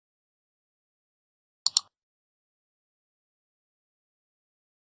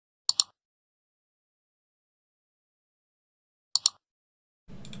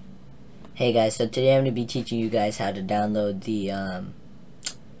Hey guys, so today I'm going to be teaching you guys how to download the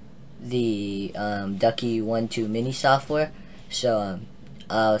Ducky 1.2 mini software. So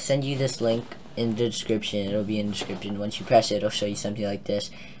I'll send you this link in the description. It'll be in the description. Once you press it, it'll show you something like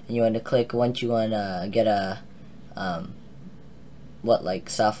this. And you want to click once you want to get a what like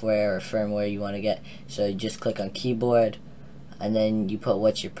software or firmware you want to get. So you just click on keyboard, and then you put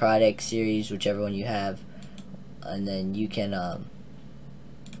what's your product series, whichever one you have, and then you can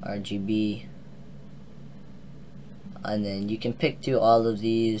RGB, and then you can pick through all of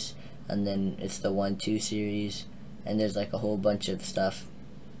these, and then it's the 1.2 series, and there's like a whole bunch of stuff,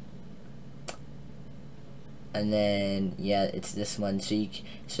 and then yeah, it's this one. So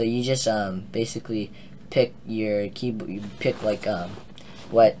you just basically pick your keyboard. You pick like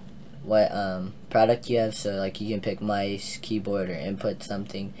what product you have. So like you can pick mice, keyboard, or input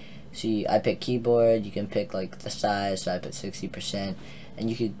something. So I pick keyboard. You can pick like the size. So I put 60%, and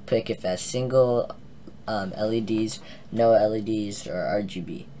you could pick if that's single LEDs, no LEDs, or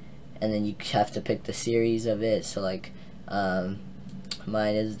RGB. And then you have to pick the series of it. So like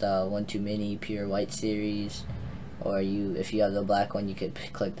mine is the 1.2 mini pure white series, or if you have the black one, you could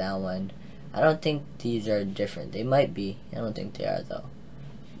click that one. I don't think these are different. They might be. I don't think they are though.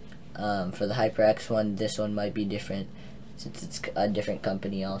 For the HyperX one, this one might be different since it's a different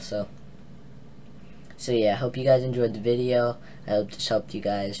company also. So yeah, I hope you guys enjoyed the video. I hope this helped you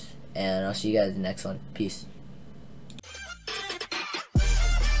guys, and I'll see you guys in the next one. Peace.